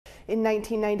In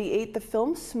 1998, the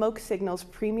film Smoke Signals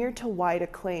premiered to wide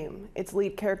acclaim. Its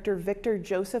lead character, Viktor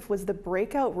Joseph, was the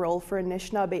breakout role for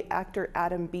Anishinaabe actor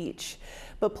Adam Beach.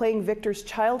 But playing Viktor's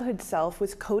childhood self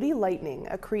was Cody Lightning,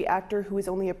 a Cree actor who was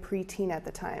only a preteen at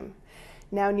the time.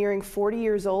 Now nearing 40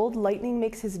 years old, Lightning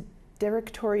makes his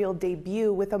directorial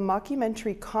debut with a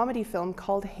mockumentary comedy film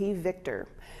called Hey Viktor.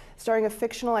 Starring a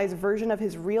fictionalized version of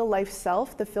his real-life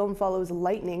self, the film follows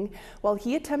Lightning while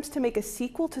he attempts to make a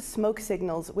sequel to Smoke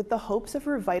Signals with the hopes of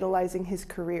revitalizing his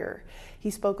career.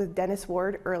 He spoke with Dennis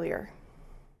Ward earlier.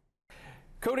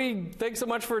 Cody, thanks so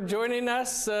much for joining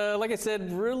us. Like I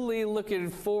said, really looking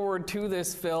forward to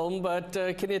this film, but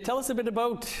can you tell us a bit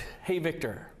about Hey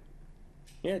Viktor?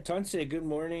 Yeah, Tonse, good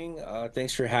morning.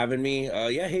 Thanks for having me.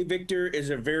 Yeah, Hey Viktor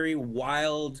is a very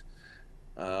wild,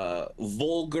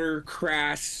 vulgar,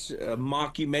 crass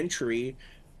mockumentary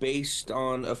based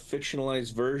on a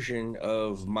fictionalized version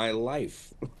of my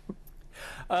life.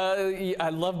 I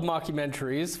love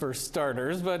mockumentaries for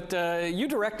starters, but you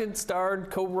directed,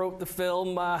 starred, co-wrote the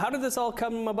film. How did this all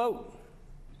come about?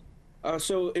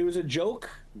 So it was a joke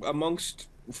amongst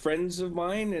friends of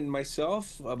mine and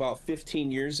myself about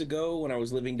 15 years ago when I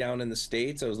was living down in the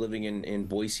States. I was living in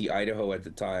Boise, Idaho at the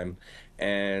time,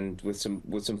 and with some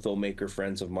filmmaker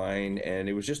friends of mine, and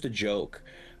it was just a joke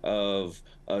of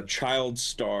a child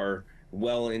star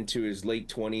well into his late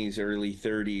 20s, early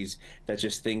 30s that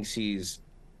just thinks he's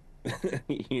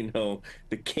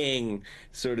the king,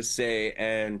 so to say,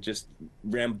 and just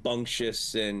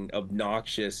rambunctious and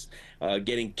obnoxious,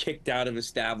 getting kicked out of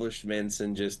establishments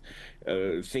and just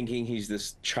thinking he's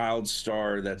this child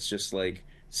star that's just like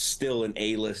still an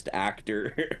A-list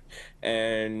actor.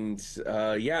 And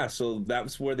yeah, so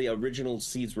that's where the original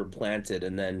seeds were planted,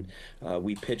 and then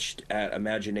we pitched at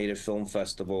Imaginative Film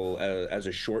Festival as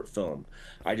a short film.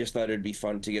 I just thought it'd be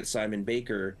fun to get Simon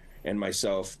Baker and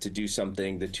myself to do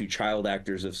something, the two child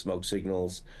actors of Smoke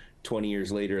Signals, 20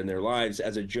 years later in their lives,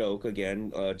 as a joke,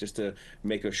 again, just to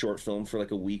make a short film for like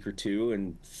a week or two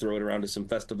and throw it around to some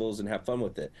festivals and have fun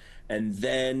with it. And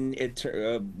then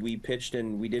we pitched,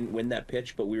 and we didn't win that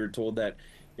pitch, but we were told that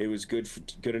it was good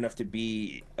enough to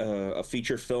be a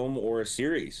feature film or a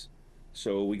series.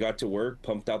 So we got to work,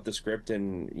 pumped out the script,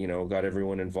 and got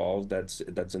everyone involved that's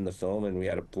in the film, and we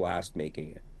had a blast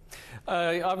making it.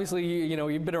 Obviously,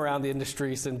 you've been around the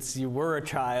industry since you were a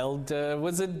child.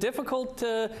 Was it difficult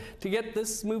to get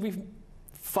this movie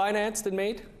financed and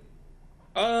made?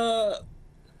 I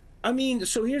mean,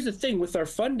 so here's the thing with our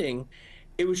funding.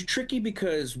 It was tricky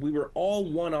because we were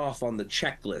all one off on the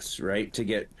checklist, right, to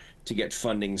get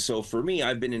funding. So for me,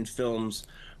 I've been in films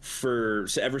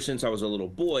ever since I was a little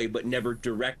boy, but never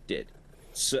directed.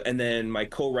 So, and then my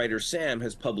co-writer Sam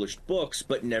has published books,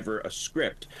 but never a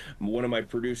script. One of my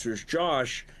producers,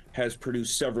 Josh, has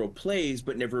produced several plays,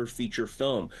 but never a feature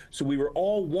film. So we were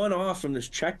all one off from this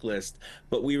checklist,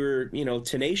 but we were,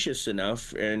 tenacious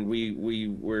enough, and we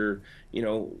were,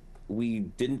 we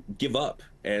didn't give up.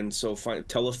 And so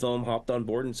Telefilm hopped on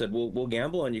board and said, we'll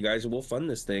gamble on you guys and we'll fund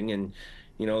this thing. And,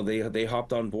 they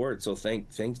hopped on board. So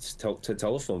thanks to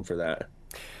Telefilm for that.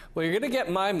 Well, you're going to get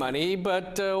my money,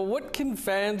 but what can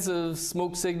fans of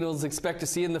Smoke Signals expect to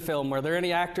see in the film? Are there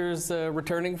any actors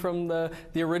returning from the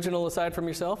original aside from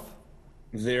yourself?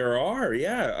 There are,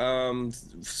 yeah.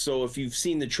 So if you've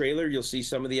seen the trailer, you'll see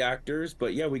some of the actors.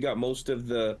 But yeah, we got most of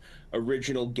the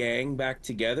original gang back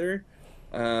together.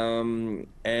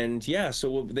 And yeah,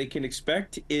 so what they can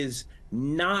expect is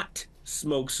not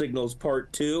Smoke Signals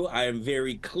Part 2. I am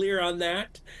very clear on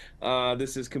that.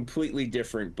 This is completely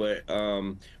different, but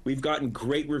we've gotten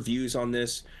great reviews on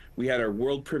this. We had our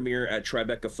world premiere at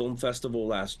Tribeca Film Festival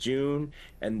last June,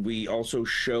 and we also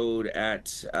showed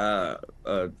at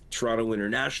Toronto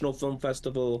International Film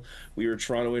Festival. We were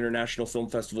Toronto International Film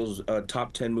Festival's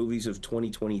top 10 movies of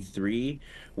 2023.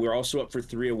 We're also up for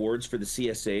 3 awards for the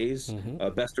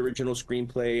CSAs. Best Original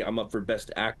Screenplay, I'm up for Best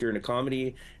Actor in a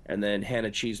Comedy, and then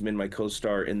Hannah Cheeseman, my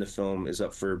co-star in the film, is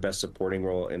up for Best Supporting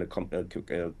Role in a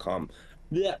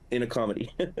comedy.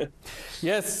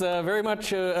 Yes, very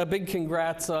much a big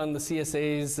congrats on the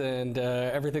CSAs and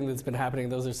everything that's been happening.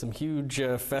 Those are some huge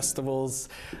festivals.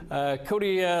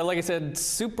 Cody, like I said,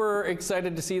 super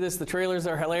excited to see this. The trailers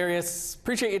are hilarious.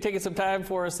 Appreciate you taking some time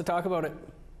for us to talk about it.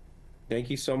 Thank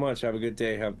you so much. Have a good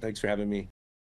day. Thanks for having me.